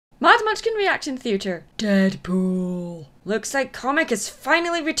Munchkin Reaction Theatre. Deadpool. Looks like comic has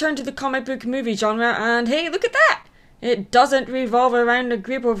finally returned to the comic book movie genre, and hey, look at that! It doesn't revolve around a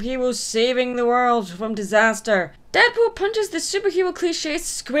group of heroes saving the world from disaster. Deadpool punches the superhero cliché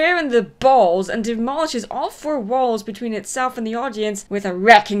square in the balls and demolishes all four walls between itself and the audience with a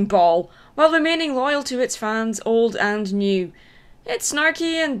wrecking ball, while remaining loyal to its fans, old and new. Its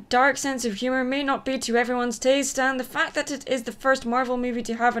snarky and dark sense of humour may not be to everyone's taste, and the fact that it is the first Marvel movie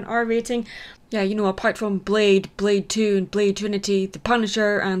to have an R rating, yeah, you know, apart from Blade, Blade 2 and Blade Trinity, The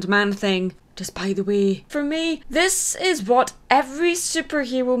Punisher and Man-Thing. Just by the way, for me, this is what every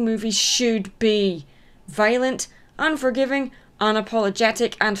superhero movie should be. Violent, unforgiving,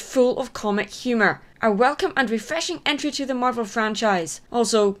 unapologetic, and full of comic humour. A welcome and refreshing entry to the Marvel franchise.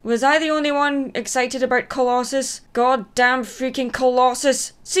 Also, was I the only one excited about Colossus? Goddamn freaking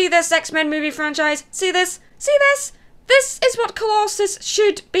Colossus! See this X-Men movie franchise? See this? See this? This is what Colossus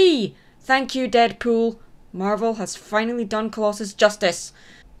should be! Thank you, Deadpool. Marvel has finally done Colossus justice.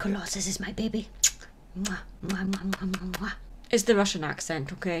 Colossus is my baby. Mwah, mwah, mwah, mwah, mwah, mwah. It's the Russian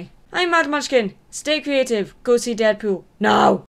accent, okay? I'm Mad Munchkin. Stay creative. Go see Deadpool. Now!